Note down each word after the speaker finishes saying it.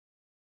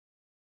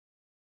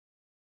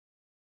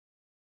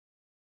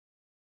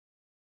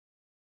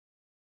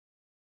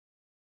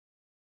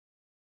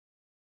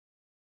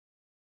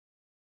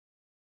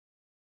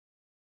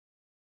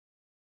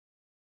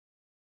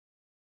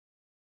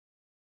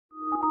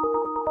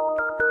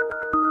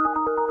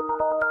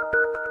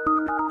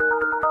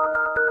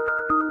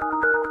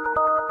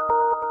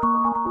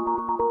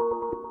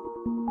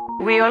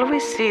we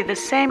always see the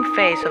same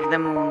face of the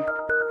Moon.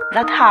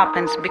 That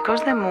happens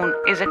because the Moon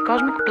is a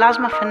cosmic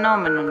plasma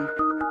phenomenon.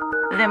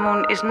 The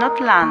Moon is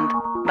not land,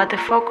 but a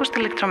focused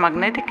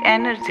electromagnetic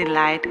energy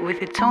light with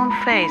its own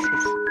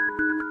phases.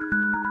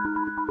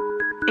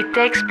 It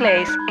takes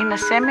place in a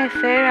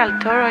semi-ethereal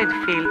toroid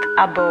field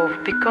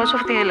above because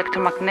of the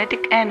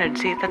electromagnetic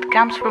energy that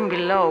comes from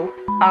below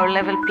our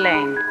level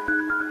plane.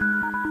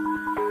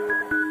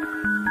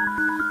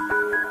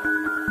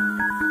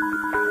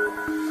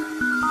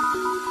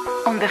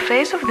 On the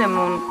face of the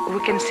Moon,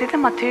 we can see the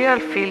material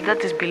field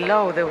that is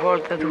below the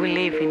world that we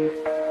live in,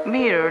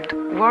 mirrored,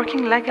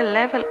 working like a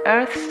level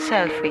Earth's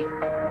selfie.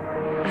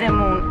 The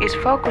Moon is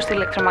a focused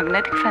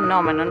electromagnetic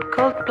phenomenon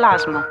called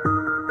plasma.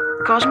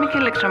 Cosmic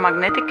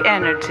electromagnetic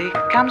energy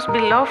comes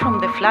below from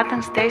the flat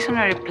and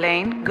stationary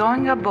plane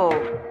going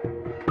above.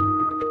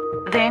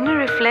 The inner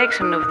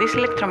reflection of this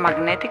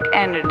electromagnetic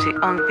energy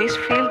on this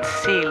field's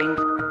ceiling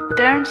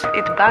turns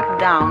it back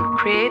down,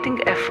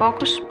 creating a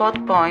focus spot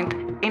point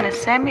in a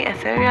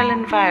semi-ethereal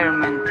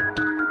environment.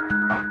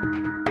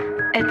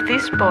 At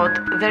this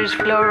spot, there is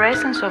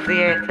fluorescence of the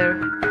ether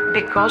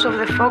because of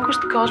the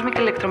focused cosmic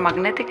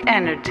electromagnetic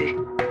energy.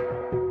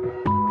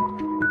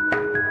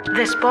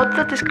 The spot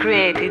that is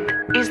created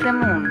is the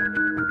Moon.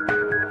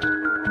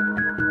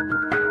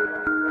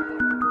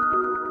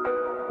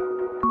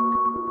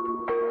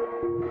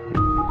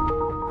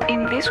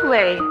 In this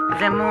way,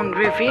 the Moon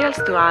reveals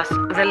to us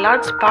the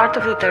large part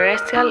of the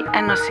terrestrial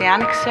and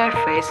oceanic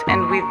surface,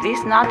 and with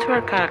these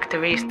natural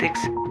characteristics,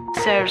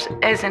 serves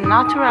as a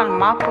natural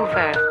map of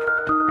Earth.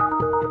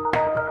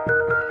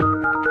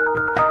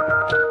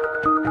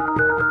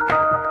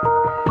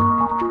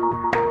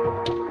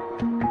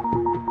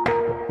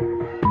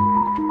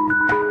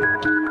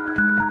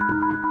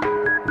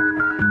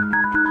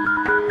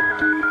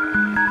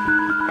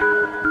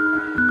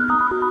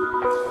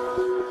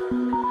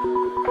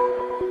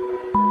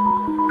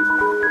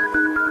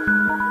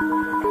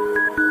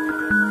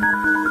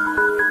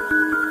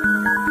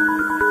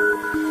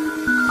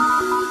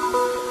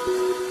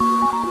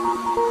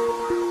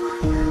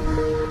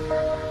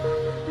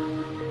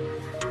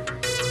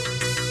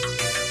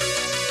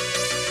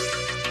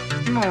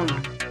 Moon,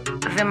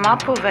 the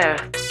map of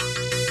Earth.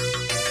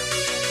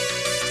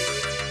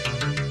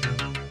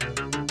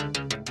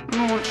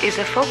 Moon is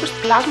a focused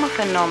plasma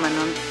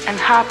phenomenon and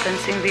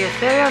happens in the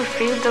ethereal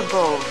field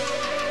above.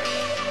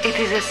 It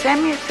is a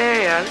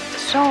semi-ethereal,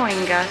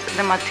 showing us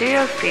the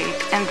material field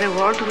and the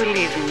world we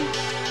live in.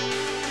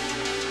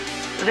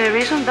 The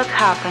reason that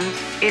happens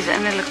is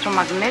an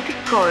electromagnetic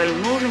coil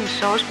moving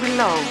source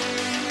below.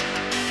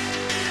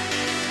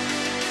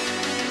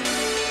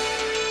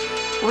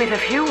 With a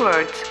few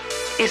words,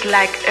 is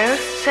like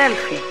Earth's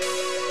selfie.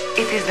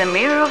 It is the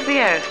mirror of the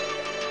Earth.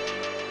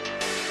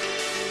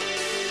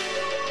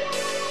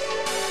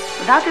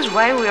 That is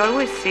why we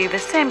always see the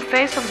same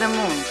face of the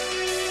Moon.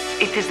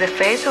 It is the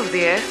face of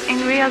the Earth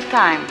in real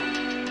time.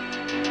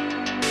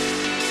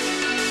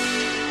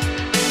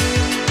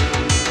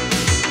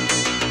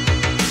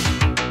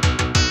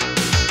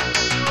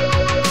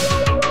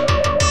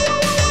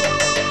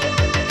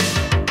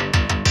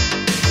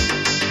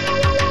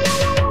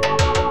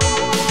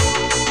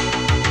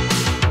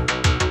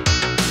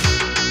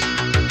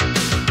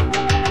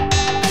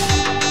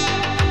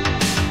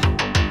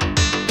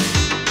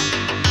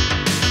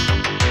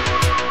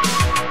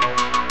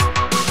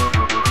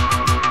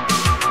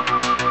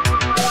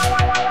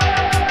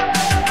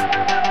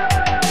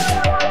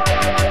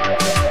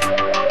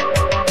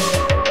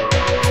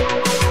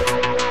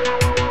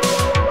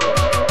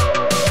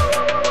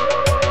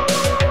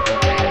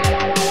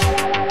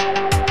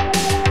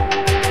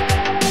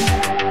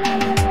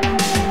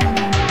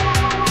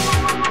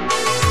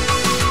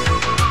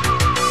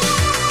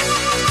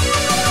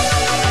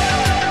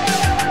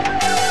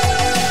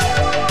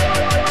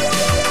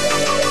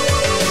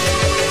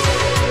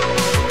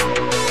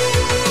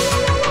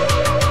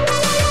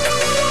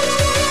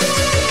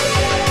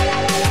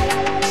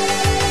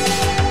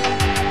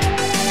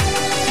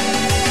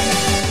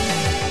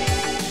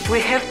 We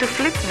have to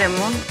flip the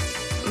Moon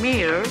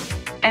mirror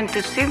and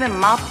to see the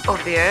map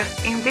of the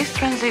Earth in this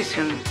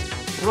transition.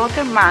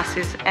 Water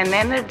masses and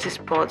energy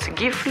spots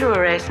give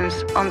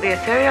fluorescence on the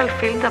ethereal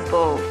field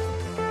above,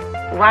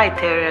 white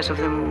areas of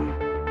the Moon.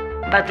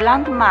 But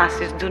land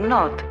masses do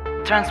not,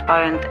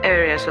 transparent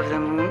areas of the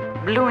Moon,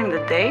 blue in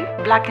the day,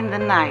 black in the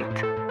night.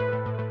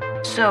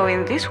 So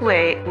in this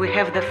way we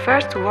have the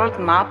first world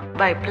map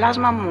by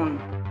Plasma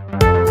Moon.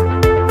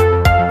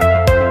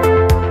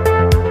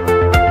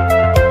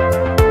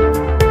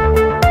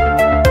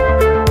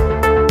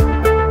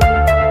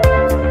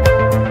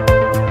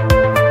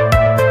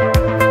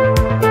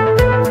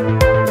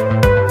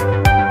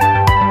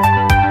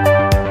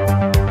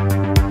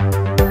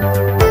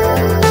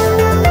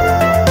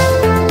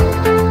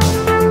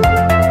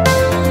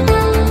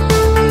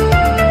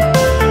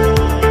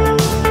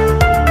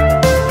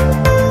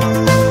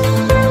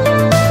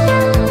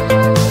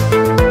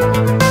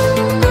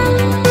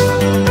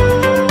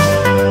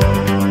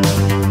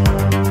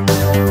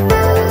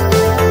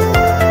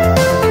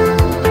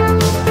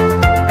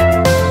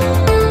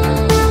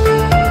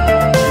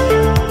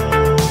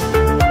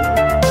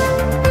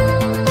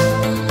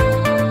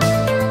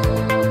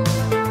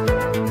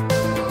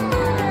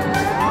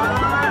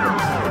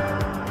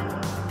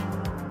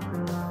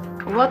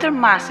 Water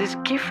masses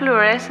give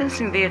fluorescence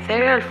in the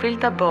ethereal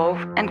field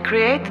above and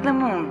create the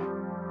Moon.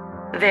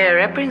 They are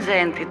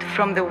represented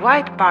from the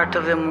white part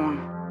of the Moon.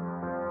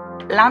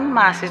 Land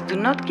masses do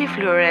not give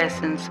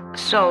fluorescence,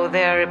 so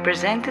they are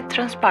represented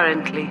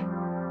transparently.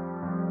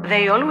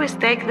 They always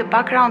take the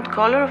background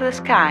color of the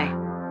sky.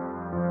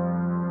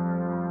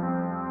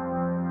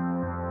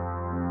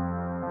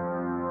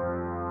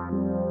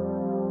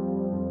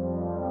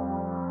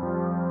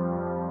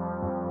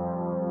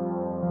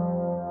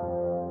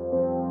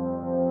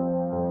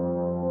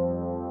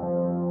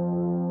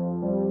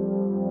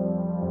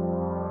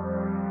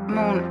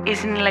 Moon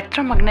is an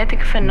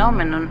electromagnetic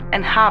phenomenon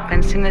and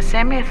happens in a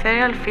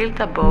semi-ethereal field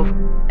above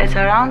at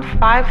around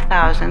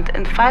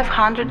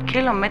 5,500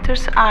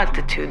 kilometers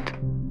altitude.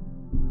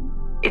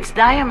 Its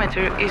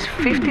diameter is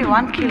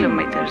 51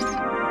 kilometers.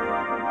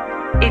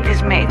 It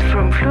is made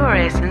from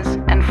fluorescence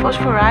and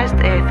phosphorized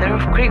ether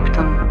of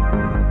krypton.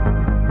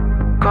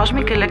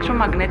 Cosmic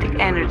electromagnetic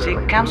energy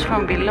comes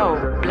from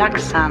below, black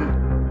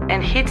sun,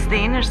 and hits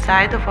the inner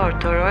side of our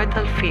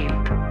toroidal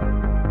field.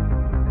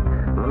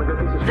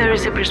 There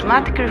is a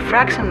prismatic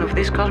refraction of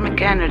this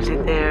cosmic energy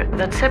there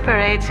that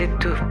separates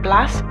it to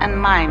plus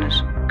and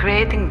minus,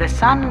 creating the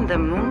Sun and the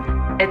Moon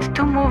at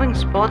two moving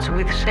spots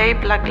with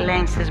shape-like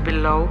lenses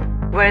below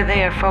where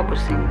they are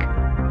focusing.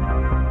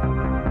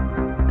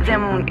 The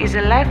Moon is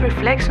a live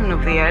reflection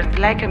of the Earth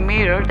like a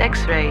mirrored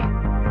X-ray.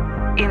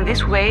 In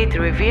this way it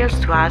reveals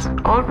to us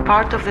all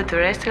part of the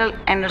terrestrial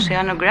and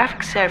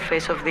oceanographic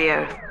surface of the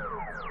Earth.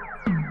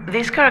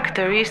 These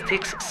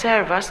characteristics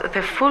serve as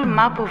the full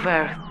map of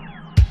Earth.